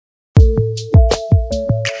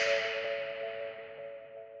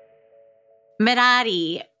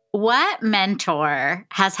Mirari, what mentor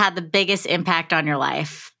has had the biggest impact on your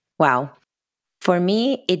life? Wow. For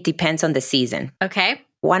me, it depends on the season. Okay.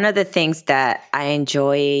 One of the things that I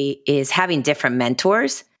enjoy is having different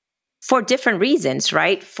mentors for different reasons,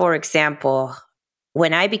 right? For example,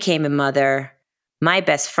 when I became a mother, my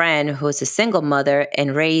best friend, who's a single mother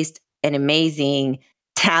and raised an amazing,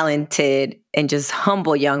 talented, and just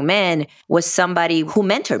humble young man, was somebody who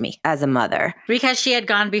mentored me as a mother. Because she had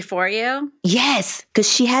gone before you? Yes, because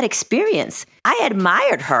she had experience. I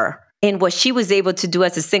admired her in what she was able to do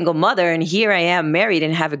as a single mother. And here I am married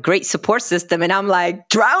and have a great support system. And I'm like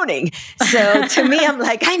drowning. So to me, I'm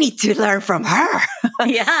like, I need to learn from her.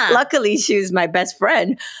 Yeah. Luckily, she was my best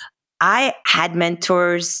friend. I had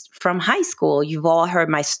mentors from high school. You've all heard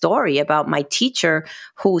my story about my teacher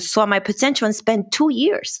who saw my potential and spent 2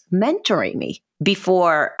 years mentoring me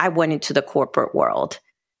before I went into the corporate world.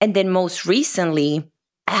 And then most recently,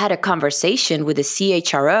 I had a conversation with a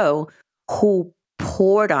CHRO who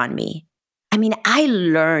poured on me. I mean, I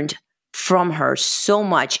learned from her so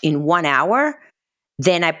much in 1 hour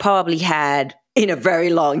than I probably had in a very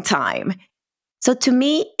long time. So to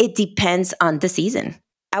me, it depends on the season.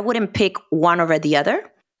 I wouldn't pick one over the other.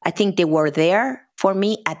 I think they were there for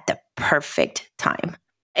me at the perfect time.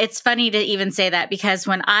 It's funny to even say that because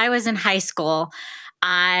when I was in high school,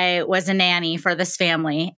 I was a nanny for this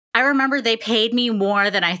family. I remember they paid me more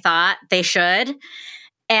than I thought they should.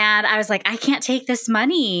 And I was like, I can't take this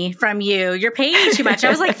money from you. You're paying me too much. I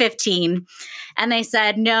was like 15. And they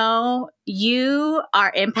said, no, you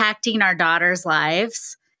are impacting our daughters'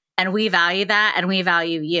 lives. And we value that. And we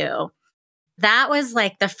value you. That was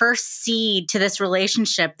like the first seed to this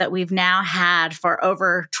relationship that we've now had for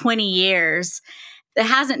over 20 years. It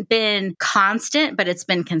hasn't been constant, but it's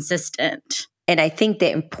been consistent. And I think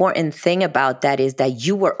the important thing about that is that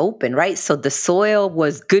you were open, right? So the soil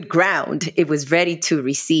was good ground. It was ready to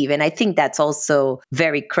receive. And I think that's also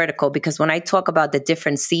very critical because when I talk about the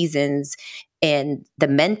different seasons and the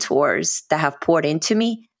mentors that have poured into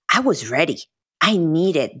me, I was ready. I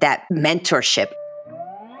needed that mentorship.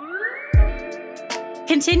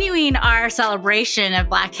 Continuing our celebration of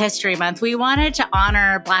Black History Month, we wanted to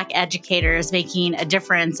honor Black educators making a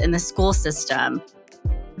difference in the school system.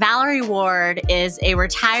 Valerie Ward is a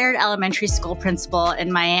retired elementary school principal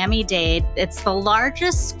in Miami-Dade. It's the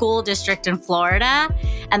largest school district in Florida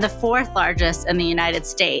and the fourth largest in the United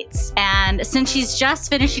States. And since she's just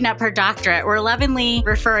finishing up her doctorate, we're lovingly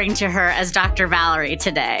referring to her as Dr. Valerie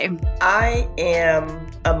today. I am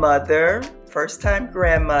a mother, first-time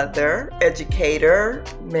grandmother, educator,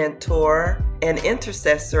 mentor, and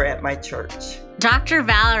intercessor at my church. Dr.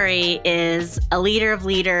 Valerie is a leader of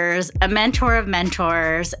leaders, a mentor of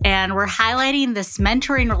mentors, and we're highlighting this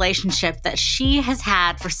mentoring relationship that she has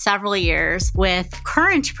had for several years with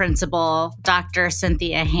current principal, Dr.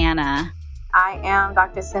 Cynthia Hanna. I am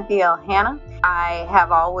Dr. Cynthia Hanna. I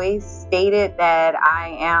have always stated that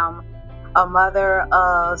I am a mother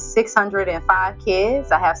of 605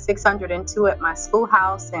 kids. I have 602 at my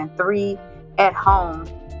schoolhouse and 3 at home.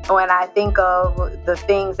 When I think of the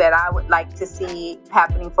things that I would like to see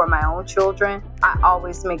happening for my own children, I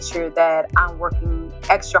always make sure that I'm working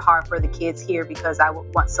extra hard for the kids here because I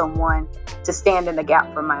would want someone to stand in the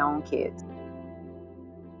gap for my own kids.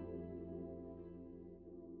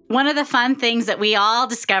 One of the fun things that we all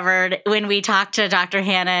discovered when we talked to Dr.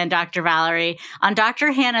 Hanna and Dr. Valerie, on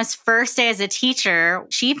Dr. Hanna's first day as a teacher,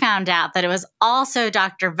 she found out that it was also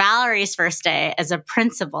Dr. Valerie's first day as a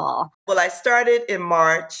principal. Well, I started in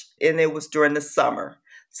March and it was during the summer.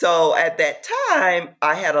 So at that time,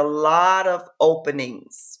 I had a lot of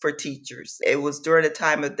openings for teachers. It was during the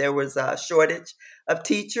time that there was a shortage of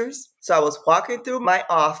teachers. So I was walking through my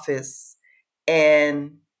office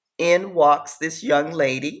and in walks this young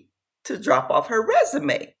lady to drop off her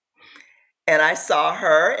resume. And I saw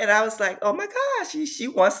her and I was like, oh my gosh, she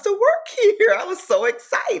wants to work here. I was so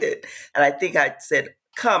excited. And I think I said,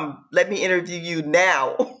 come, let me interview you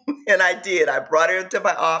now. And I did. I brought her into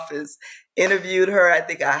my office, interviewed her. I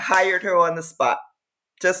think I hired her on the spot,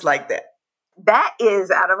 just like that. That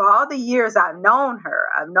is, out of all the years I've known her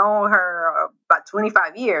about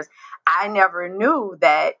 25 years. I never knew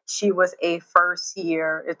that she was a first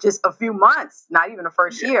year, it's just a few months, not even a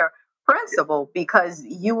first year principal, because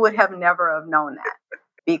you would have never have known that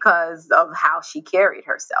because of how she carried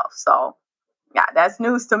herself. So yeah, that's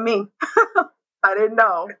news to me. I didn't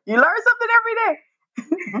know. You learn something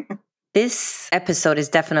every day. This episode is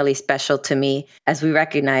definitely special to me as we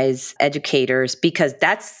recognize educators because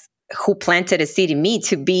that's who planted a seed in me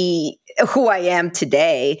to be who I am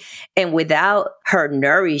today. And without her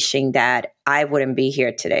nourishing that, I wouldn't be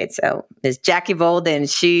here today. So Ms. Jackie Bolden,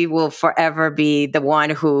 she will forever be the one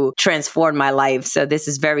who transformed my life. So this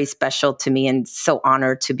is very special to me and so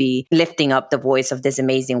honored to be lifting up the voice of these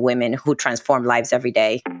amazing women who transform lives every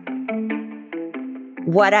day.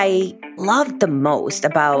 What I love the most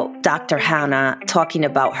about Dr. Hannah talking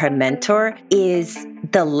about her mentor is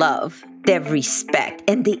the love, the respect,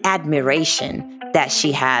 and the admiration that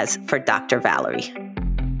she has for Dr. Valerie.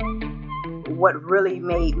 What really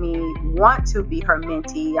made me want to be her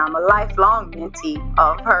mentee, I'm a lifelong mentee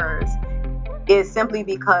of hers, is simply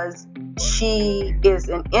because she is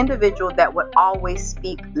an individual that would always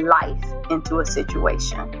speak life into a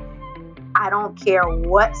situation. I don't care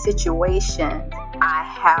what situation I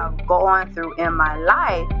have gone through in my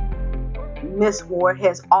life, Miss Ward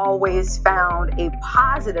has always found a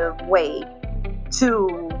positive way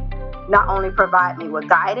to not only provide me with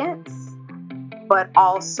guidance, but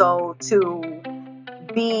also to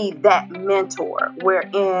be that mentor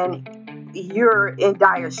wherein you're in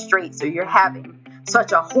dire straits or you're having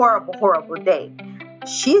such a horrible, horrible day.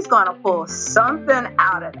 She's going to pull something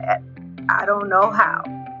out of that. I don't know how,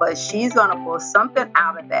 but she's going to pull something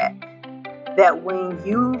out of that when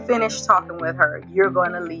you finish talking with her, you're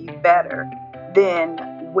going to leave better than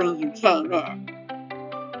when you came in.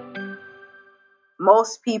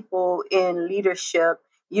 Most people in leadership,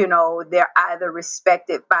 they're either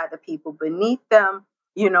respected by the people beneath them,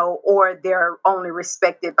 or they're only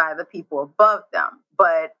respected by the people above them.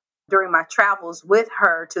 But during my travels with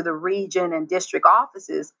her to the region and district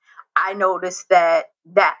offices, I noticed that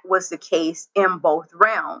was the case in both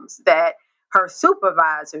realms, that her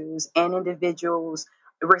supervisors and individuals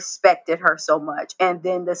respected her so much. And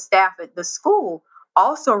then the staff at the school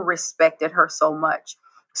also respected her so much.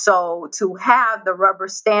 So to have the rubber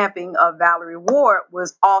stamping of Valerie Ward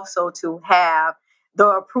was also to have the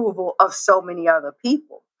approval of so many other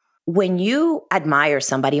people. When you admire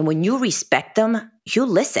somebody and when you respect them, you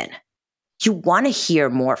listen. You want to hear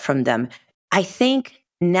more from them. I think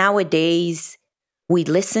nowadays we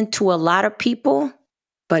listen to a lot of people,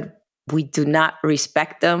 but we do not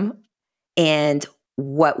respect them. And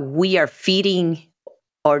what we are feeding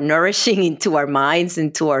or nourishing into our minds,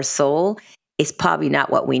 into our soul, is probably not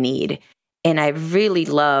what we need. And I really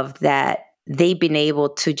love that they've been able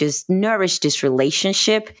to just nourish this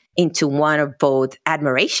relationship into one of both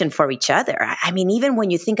admiration for each other. I mean, even when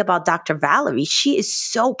you think about Dr. Valerie, she is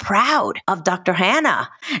so proud of Dr. Hannah.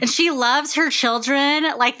 And she loves her children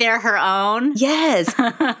like they're her own. Yes.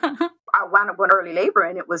 I wound up going early labor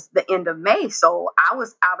and it was the end of May. So I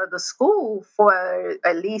was out of the school for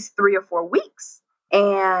at least 3 or 4 weeks.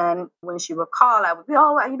 And when she would call, I would be,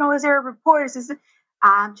 is there a report?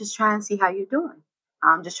 I'm just trying to see how you're doing.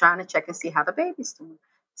 I'm just trying to check and see how the baby's doing.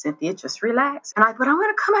 Cynthia, just relax. And but I'm going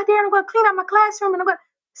to come out there and I'm going to clean out my classroom. And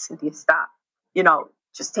Cynthia, stop.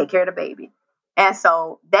 Just take care of the baby. And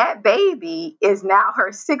so that baby is now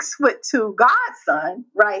her 6'2" godson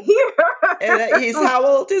right here. And he's how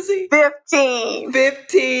old is he? 15.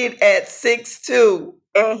 15 at 6'2".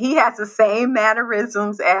 And he has the same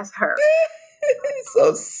mannerisms as her.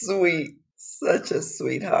 So sweet. Such a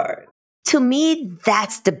sweetheart. To me,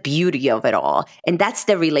 that's the beauty of it all. And that's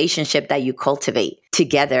the relationship that you cultivate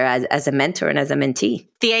together as a mentor and as a mentee.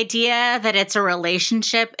 The idea that it's a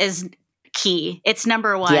relationship is key. It's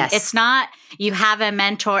number one. Yes. It's not you have a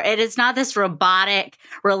mentor. It is not this robotic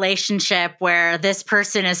relationship where this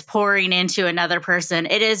person is pouring into another person.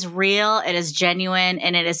 It is real, it is genuine,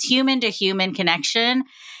 and it is human to human connection.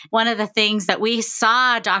 One of the things that we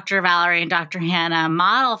saw Dr. Valerie and Dr. Hannah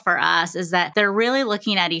model for us is that they're really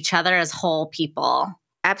looking at each other as whole people.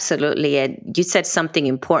 Absolutely. And you said something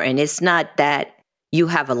important. It's not that you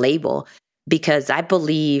have a label, because I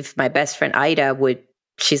believe my best friend Ida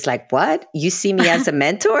she's like, what? You see me as a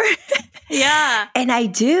mentor? Yeah. And I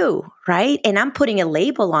do, right? And I'm putting a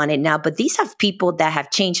label on it now, but these are people that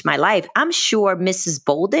have changed my life. I'm sure Mrs.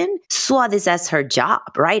 Bolden saw this as her job,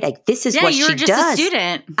 right? Like, this is what she does. Yeah, you're just a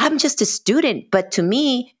student. I'm just a student. But to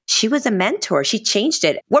me, she was a mentor. She changed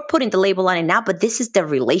it. We're putting the label on it now, but this is the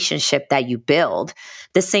relationship that you build.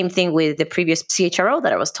 The same thing with the previous CHRO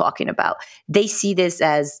that I was talking about. They see this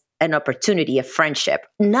as an opportunity, a friendship,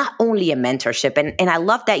 not only a mentorship. And I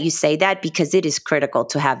love that you say that, because it is critical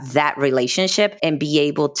to have that relationship and be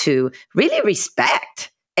able to really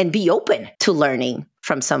respect and be open to learning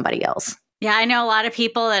from somebody else. Yeah, I know a lot of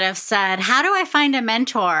people that have said, how do I find a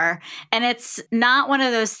mentor? And it's not one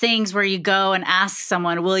of those things where you go and ask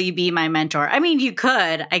someone, will you be my mentor? I mean, you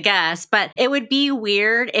could, I guess, but it would be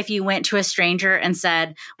weird if you went to a stranger and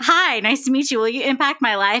said, hi, nice to meet you. Will you impact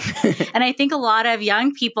my life? And I think a lot of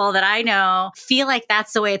young people that I know feel like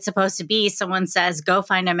that's the way it's supposed to be. Someone says, go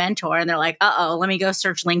find a mentor. And they're like, uh-oh, let me go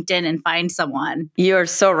search LinkedIn and find someone. You're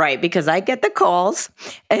so right, because I get the calls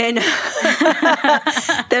and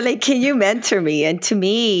they're like, can you mentor me? And to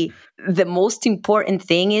me, the most important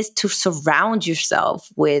thing is to surround yourself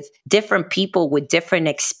with different people with different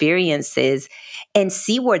experiences and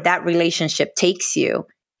see where that relationship takes you.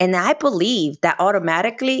 And I believe that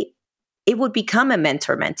automatically it would become a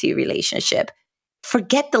mentor-mentee relationship.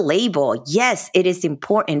 Forget the label. Yes, it is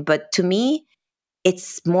important, but to me,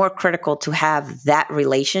 it's more critical to have that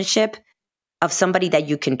relationship of somebody that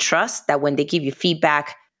you can trust, that when they give you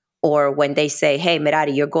feedback or when they say, hey,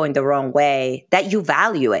 Merari, you're going the wrong way, that you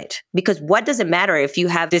value it. Because what does it matter if you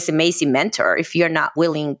have this amazing mentor if you're not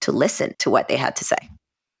willing to listen to what they had to say?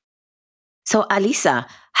 So, Alisa,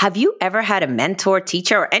 have you ever had a mentor,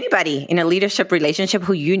 teacher, or anybody in a leadership relationship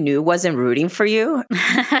who you knew wasn't rooting for you?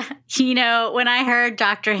 You know, when I heard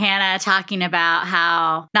Dr. Hannah talking about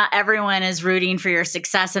how not everyone is rooting for your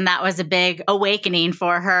success, and that was a big awakening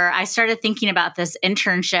for her, I started thinking about this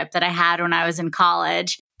internship that I had when I was in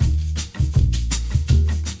college.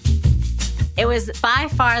 It was by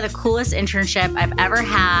far the coolest internship I've ever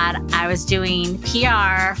had. I was doing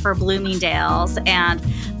PR for Bloomingdale's, and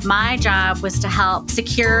my job was to help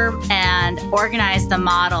secure and organize the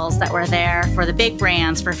models that were there for the big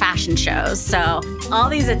brands for fashion shows. So all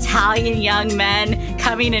these Italian young men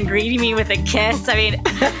coming and greeting me with a kiss. I mean,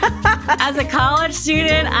 as a college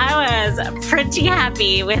student, I was pretty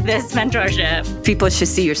happy with this mentorship. People should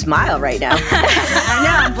see your smile right now. I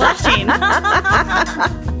know, I'm blushing.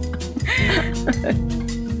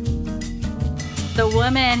 The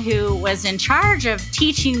woman who was in charge of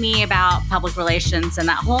teaching me about public relations and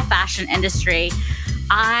that whole fashion industry,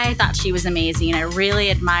 I thought she was amazing. I really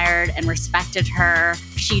admired and respected her.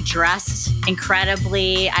 She dressed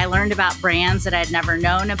incredibly. I learned about brands that I'd never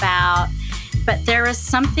known about. But there was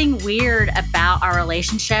something weird about our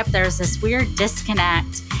relationship. There was this weird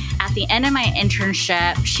disconnect. At the end of my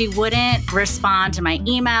internship, she wouldn't respond to my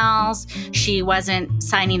emails. She wasn't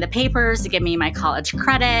signing the papers to give me my college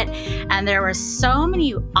credit. And there were so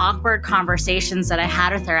many awkward conversations that I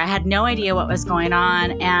had with her. I had no idea what was going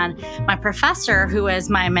on. And my professor, who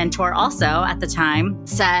was my mentor also at the time,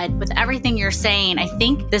 said, with everything you're saying, I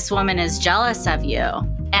think this woman is jealous of you.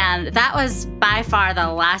 And that was by far the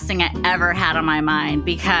last thing I ever had on my mind,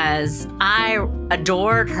 because I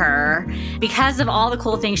adored her because of all the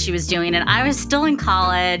cool things she was doing. And I was still in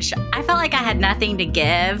college. I felt like I had nothing to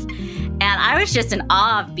give. And I was just in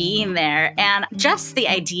awe of being there. And just the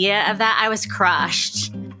idea of that, I was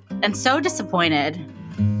crushed and so disappointed.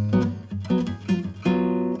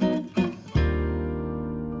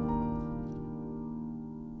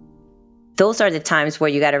 Those are the times where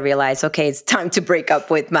you got to realize, okay, it's time to break up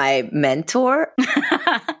with my mentor.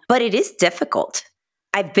 But it is difficult.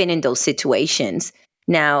 I've been in those situations.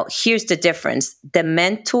 Now, here's the difference. The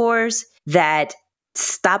mentors that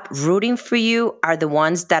stop rooting for you are the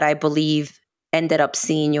ones that I believe ended up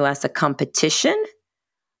seeing you as a competition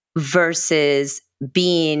versus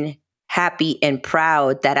being happy and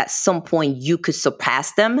proud that at some point you could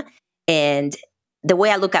surpass them. And the way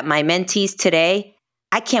I look at my mentees today,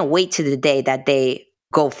 I can't wait to the day that they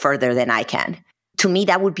go further than I can. To me,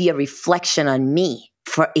 that would be a reflection on me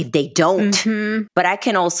for if they don't. Mm-hmm. But I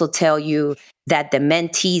can also tell you that the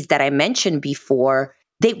mentees that I mentioned before,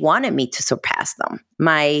 they wanted me to surpass them.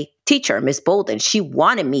 My teacher, Miss Bolden, she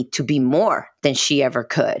wanted me to be more than she ever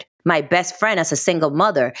could. My best friend as a single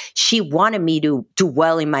mother, she wanted me to do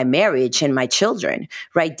well in my marriage and my children,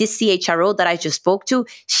 right? This CHRO that I just spoke to,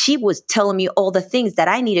 she was telling me all the things that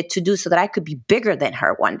I needed to do so that I could be bigger than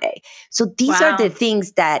her one day. So these are the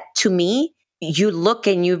things that, to me, you look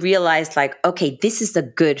and you realize like, okay, this is a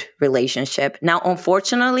good relationship. Now,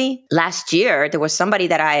 unfortunately, last year, there was somebody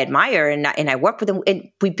that I admire and I worked with them and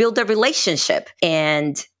we built a relationship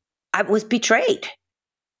and I was betrayed.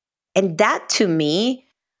 And that to me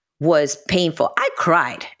was painful. I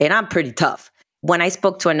cried and I'm pretty tough. When I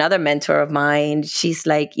spoke to another mentor of mine, she's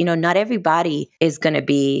like, not everybody is going to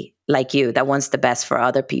be like you that wants the best for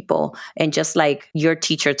other people. And just like your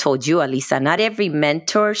teacher told you, Alisa, not every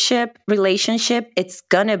mentorship relationship, it's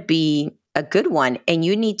going to be a good one. And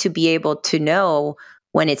you need to be able to know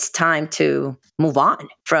when it's time to move on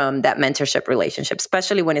from that mentorship relationship,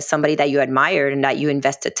 especially when it's somebody that you admired and that you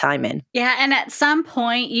invested time in. Yeah. And at some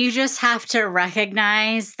point, you just have to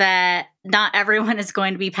recognize that not everyone is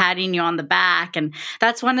going to be patting you on the back. And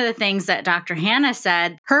that's one of the things that Dr. Hannah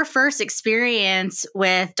said. Her first experience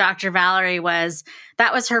with Dr. Valerie was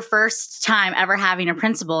her first time ever having a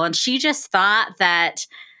principal. And she just thought that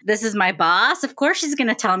this is my boss. Of course, she's going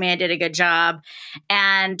to tell me I did a good job.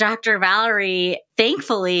 And Dr. Valerie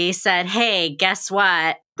thankfully said, hey, guess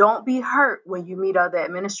what? Don't be hurt when you meet other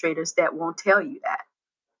administrators that won't tell you that,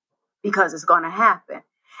 because it's going to happen. And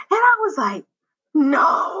I was like,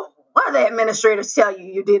 no, other administrators tell you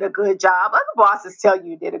you did a good job. Other bosses tell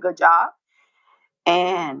you did a good job.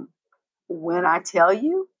 And when I tell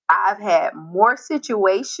you, I've had more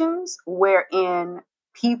situations wherein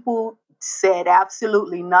people said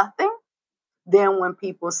absolutely nothing than when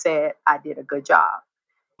people said I did a good job.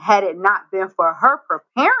 Had it not been for her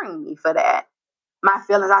preparing me for that, my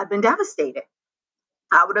feelings, I'd been devastated.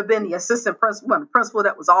 I would have been the assistant principal, the principal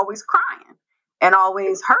that was always crying and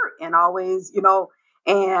always hurt and always,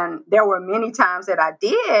 and there were many times that I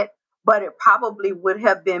did, but it probably would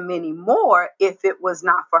have been many more if it was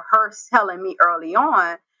not for her telling me early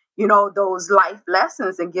on, those life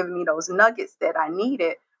lessons and giving me those nuggets that I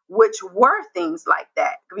needed, which were things like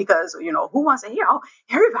that. Because, who wants to hear,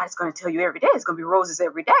 everybody's going to tell you every day it's going to be roses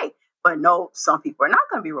every day. But no, some people are not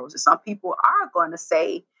going to be roses. Some people are going to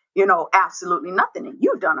say, absolutely nothing. And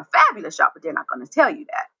you've done a fabulous job, but they're not going to tell you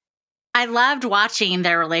that. I loved watching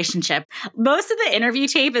their relationship. Most of the interview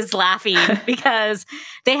tape is laughing because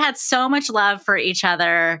they had so much love for each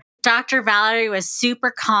other. Dr. Valerie was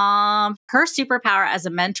super calm. Her superpower as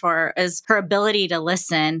a mentor is her ability to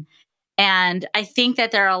listen. And I think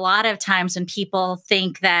that there are a lot of times when people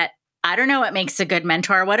think that, I don't know what makes a good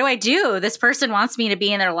mentor. What do I do? This person wants me to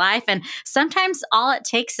be in their life. And sometimes all it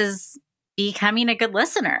takes is becoming a good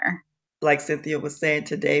listener. Like Cynthia was saying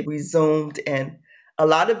today, we Zoomed and a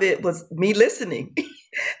lot of it was me listening.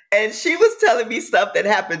 And she was telling me stuff that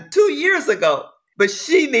happened 2 years ago, but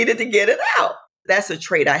she needed to get it out. That's a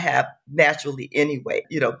trait I have naturally anyway,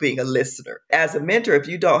 being a listener. As a mentor, if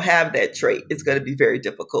you don't have that trait, it's going to be very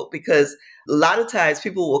difficult because a lot of times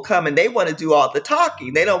people will come and they want to do all the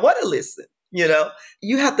talking. They don't want to listen.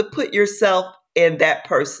 You have to put yourself in that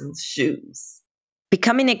person's shoes.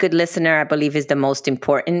 Becoming a good listener, I believe, is the most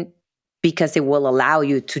important because it will allow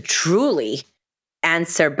you to truly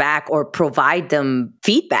answer back or provide them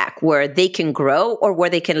feedback where they can grow or where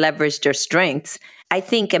they can leverage their strengths. I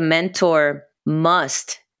think a mentor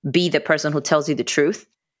must be the person who tells you the truth.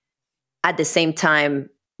 At the same time,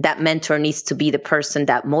 that mentor needs to be the person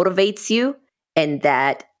that motivates you and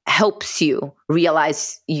that helps you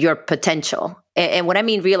realize your potential. And what I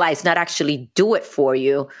mean realize, not actually do it for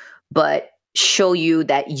you, but show you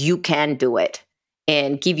that you can do it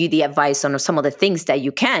and give you the advice on some of the things that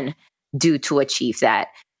you can do to achieve that.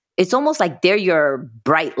 It's almost like they're your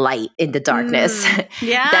bright light in the darkness.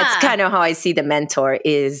 Yeah. That's kind of how I see the mentor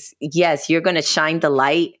is, yes, you're going to shine the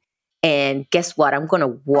light. And guess what? I'm going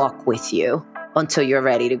to walk with you until you're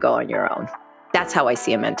ready to go on your own. That's how I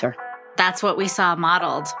see a mentor. That's what we saw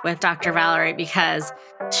modeled with Dr. Valerie because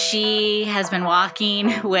she has been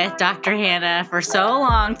walking with Dr. Hannah for so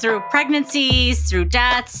long through pregnancies, through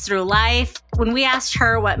deaths, through life. When we asked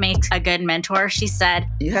her what makes a good mentor, she said,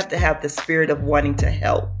 you have to have the spirit of wanting to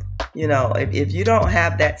help. If you don't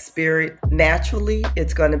have that spirit naturally,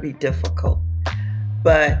 it's going to be difficult.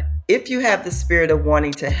 But if you have the spirit of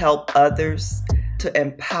wanting to help others, to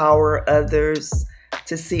empower others,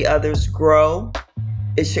 to see others grow,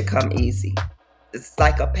 it should come easy. It's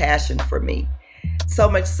like a passion for me. So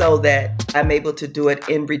much so that I'm able to do it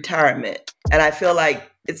in retirement. And I feel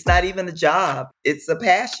like it's not even a job. It's a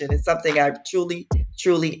passion. It's something I truly,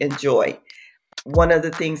 truly enjoy. One of the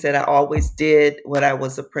things that I always did when I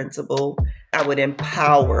was a principal, I would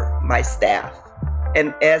empower my staff.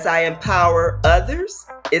 And as I empower others,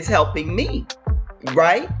 it's helping me,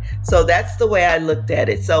 right? So that's the way I looked at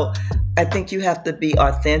it. So I think you have to be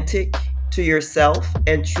authentic to yourself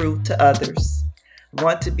and true to others.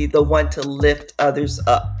 Want to be the one to lift others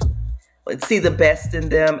up and see the best in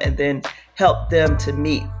them and then help them to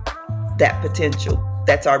meet that potential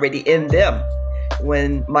that's already in them.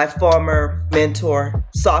 When my former mentor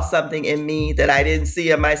saw something in me that I didn't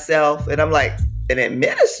see in myself, and I'm like, an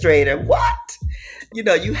administrator, what?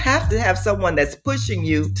 You have to have someone that's pushing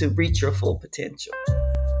you to reach your full potential.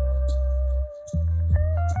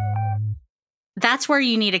 That's where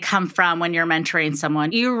you need to come from when you're mentoring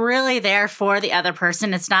someone. You're really there for the other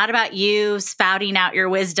person. It's not about you spouting out your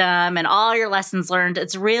wisdom and all your lessons learned.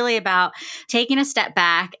 It's really about taking a step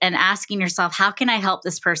back and asking yourself, how can I help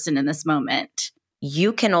this person in this moment?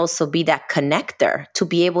 You can also be that connector to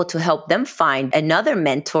be able to help them find another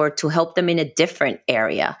mentor to help them in a different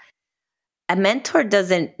area. A mentor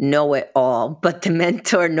doesn't know it all, but the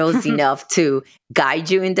mentor knows enough to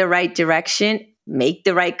guide you in the right direction, make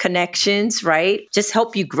the right connections, right? Just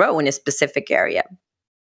help you grow in a specific area.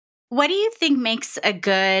 What do you think makes a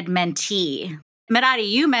good mentee? Merari,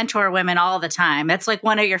 you mentor women all the time. That's like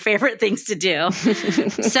one of your favorite things to do.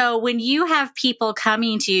 So when you have people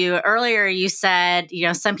coming to you, earlier you said,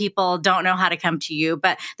 some people don't know how to come to you,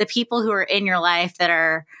 but the people who are in your life that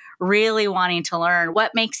are really wanting to learn,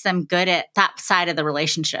 what makes them good at that side of the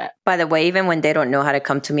relationship? By the way, even when they don't know how to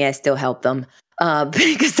come to me, I still help them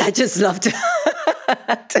because I just love to.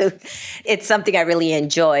 It's something I really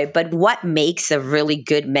enjoy. But what makes a really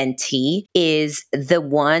good mentee is the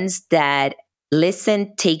ones that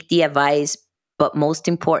listen, take the advice, but most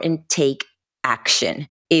important, take action.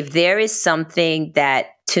 If there is something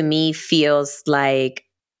that to me feels like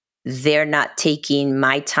they're not taking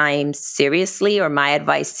my time seriously or my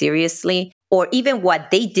advice seriously, or even what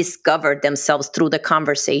they discovered themselves through the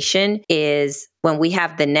conversation, is when we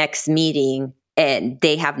have the next meeting and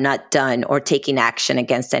they have not done or taken action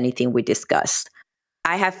against anything we discussed.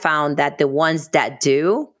 I have found that the ones that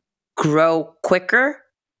do grow quicker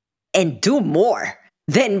and do more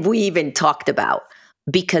than we even talked about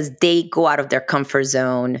because they go out of their comfort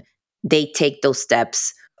zone. They take those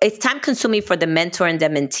steps. It's time consuming for the mentor and the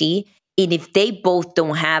mentee. And if they both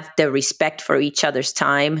don't have the respect for each other's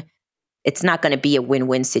time, it's not going to be a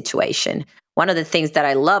win-win situation. One of the things that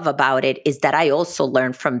I love about it is that I also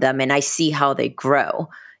learn from them and I see how they grow.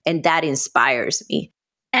 And that inspires me.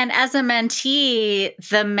 And as a mentee,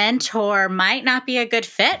 the mentor might not be a good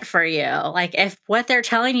fit for you. Like if what they're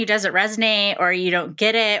telling you doesn't resonate or you don't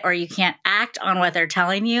get it or you can't act on what they're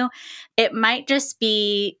telling you, it might just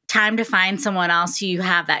be time to find someone else who you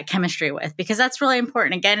have that chemistry with, because that's really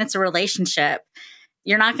important. Again, it's a relationship.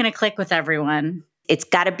 You're not going to click with everyone. It's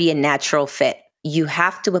got to be a natural fit. You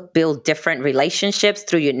have to build different relationships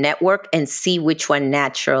through your network and see which one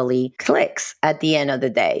naturally clicks at the end of the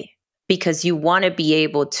day. Because you want to be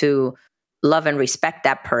able to love and respect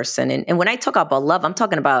that person. And when I talk about love, I'm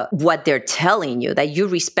talking about what they're telling you, that you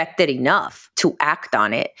respect it enough to act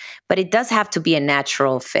on it. But it does have to be a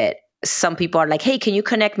natural fit. Some people are like, hey, can you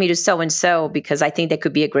connect me to so-and-so because I think they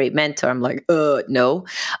could be a great mentor? I'm like, no,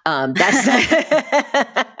 that's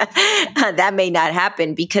that may not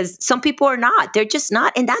happen because some people are not. They're just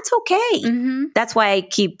not. And that's okay. Mm-hmm. That's why I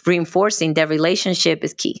keep reinforcing that relationship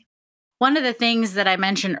is key. One of the things that I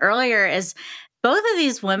mentioned earlier is both of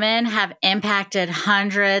these women have impacted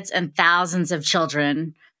hundreds and thousands of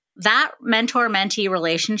children. That mentor-mentee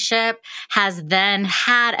relationship has then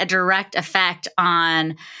had a direct effect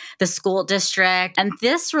on the school district. And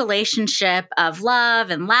this relationship of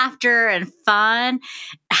love and laughter and fun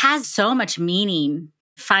has so much meaning.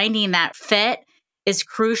 Finding that fit is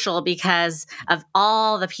crucial because of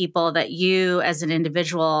all the people that you as an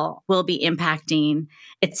individual will be impacting.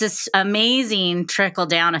 It's this amazing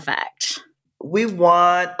trickle-down effect. We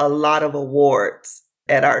won a lot of awards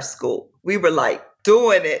at our school. We were like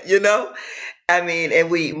doing it,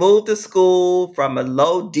 and we moved the school from a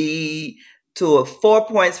low D to a 4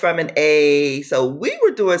 points from an A. So we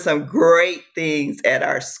were doing some great things at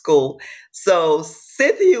our school. So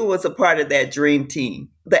Cynthia was a part of that dream team,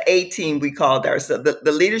 the A team we called ourselves.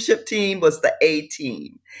 The leadership team was the A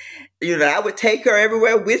team. I would take her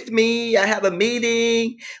everywhere with me. I have a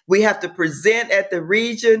meeting. We have to present at the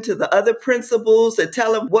region to the other principals and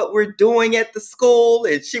tell them what we're doing at the school.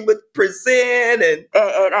 And she would present. And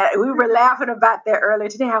we were laughing about that earlier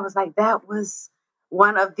today. I was like, that was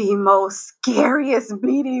one of the most scariest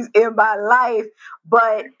meetings in my life.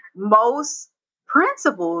 But most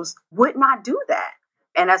principals would not do that.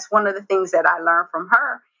 And that's one of the things that I learned from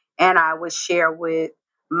her. And I would share with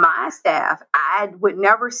my staff. I would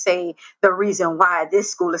never say the reason why this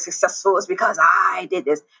school is successful is because I did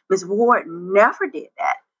this. Ms. Ward never did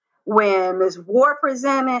that. When Ms. Ward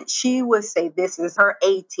presented, she would say this is her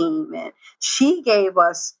A team. And she gave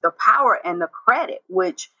us the power and the credit,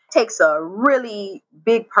 which takes a really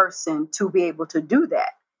big person to be able to do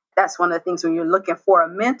that. That's one of the things when you're looking for a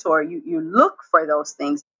mentor, you look for those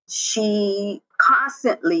things. She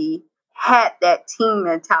constantly had that team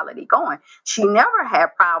mentality going. She never had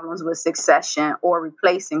problems with succession or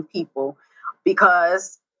replacing people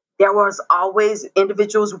because There was always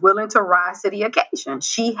individuals willing to rise to the occasion.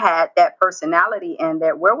 She had that personality and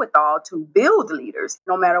that wherewithal to build leaders.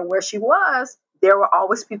 No matter where she was, there were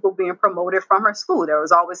always people being promoted from her school. There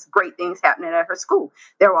was always great things happening at her school.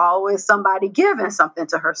 There were always somebody giving something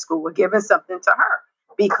to her school or giving something to her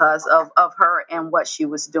because of her and what she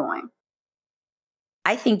was doing.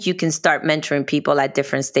 I think you can start mentoring people at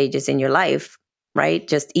different stages in your life, right?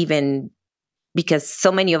 Just even because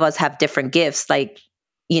so many of us have different gifts. Like,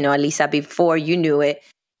 Elisa, before you knew it,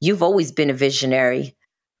 you've always been a visionary.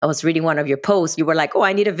 I was reading one of your posts. You were like, oh,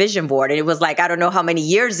 I need a vision board. And it was like, I don't know how many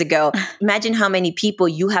years ago. Imagine how many people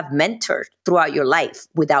you have mentored throughout your life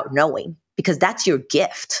without knowing, because that's your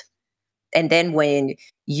gift. And then when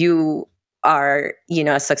you are,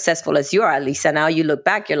 as successful as you are, Lisa, now you look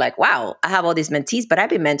back, you're like, wow, I have all these mentees, but I've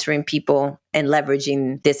been mentoring people and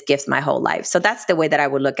leveraging this gift my whole life. So that's the way that I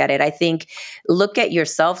would look at it. I think look at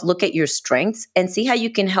yourself, look at your strengths, and see how you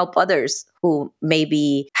can help others who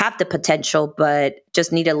maybe have the potential, but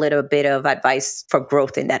just need a little bit of advice for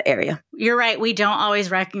growth in that area. You're right. We don't always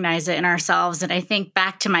recognize it in ourselves. And I think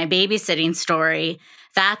back to my babysitting story,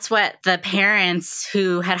 that's what the parents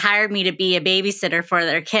who had hired me to be a babysitter for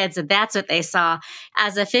their kids, and that's what they saw.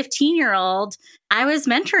 As a 15-year-old, I was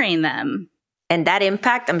mentoring them. And that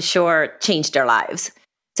impact, I'm sure, changed their lives.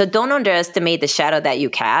 So don't underestimate the shadow that you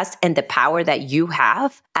cast and the power that you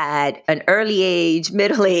have at an early age,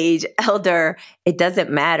 middle age, elder. It doesn't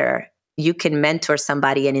matter. You can mentor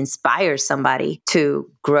somebody and inspire somebody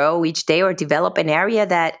to grow each day or develop an area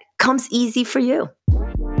that comes easy for you.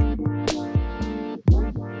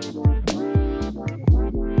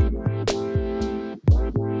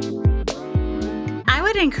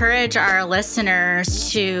 Encourage our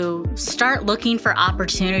listeners to start looking for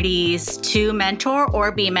opportunities to mentor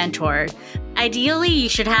or be mentored. Ideally, you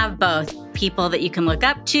should have both people that you can look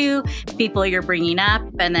up to, people you're bringing up,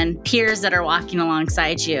 and then peers that are walking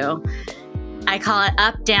alongside you. I call it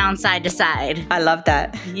up, down, side to side. I love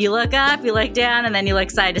that. You look up, you look down, and then you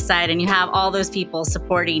look side to side, and you have all those people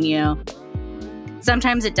supporting you.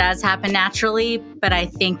 Sometimes it does happen naturally, but I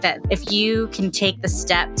think that if you can take the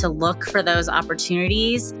step to look for those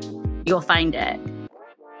opportunities, you'll find it.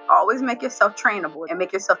 Always make yourself trainable and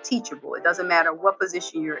make yourself teachable. It doesn't matter what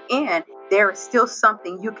position you're in, there is still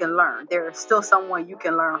something you can learn. There is still someone you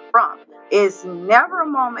can learn from. It's never a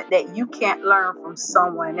moment that you can't learn from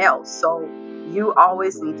someone else. So you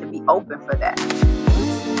always need to be open for that.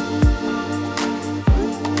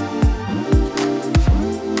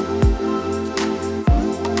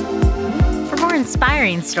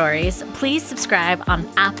 Inspiring stories, please subscribe on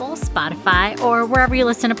Apple, Spotify, or wherever you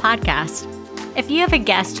listen to podcasts. If you have a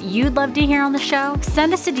guest you'd love to hear on the show,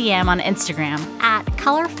 send us a DM on Instagram at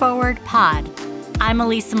ColorForwardPod. I'm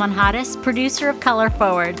Elisa Monjadas, producer of Color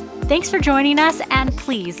Forward. Thanks for joining us, and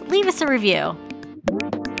please leave us a review.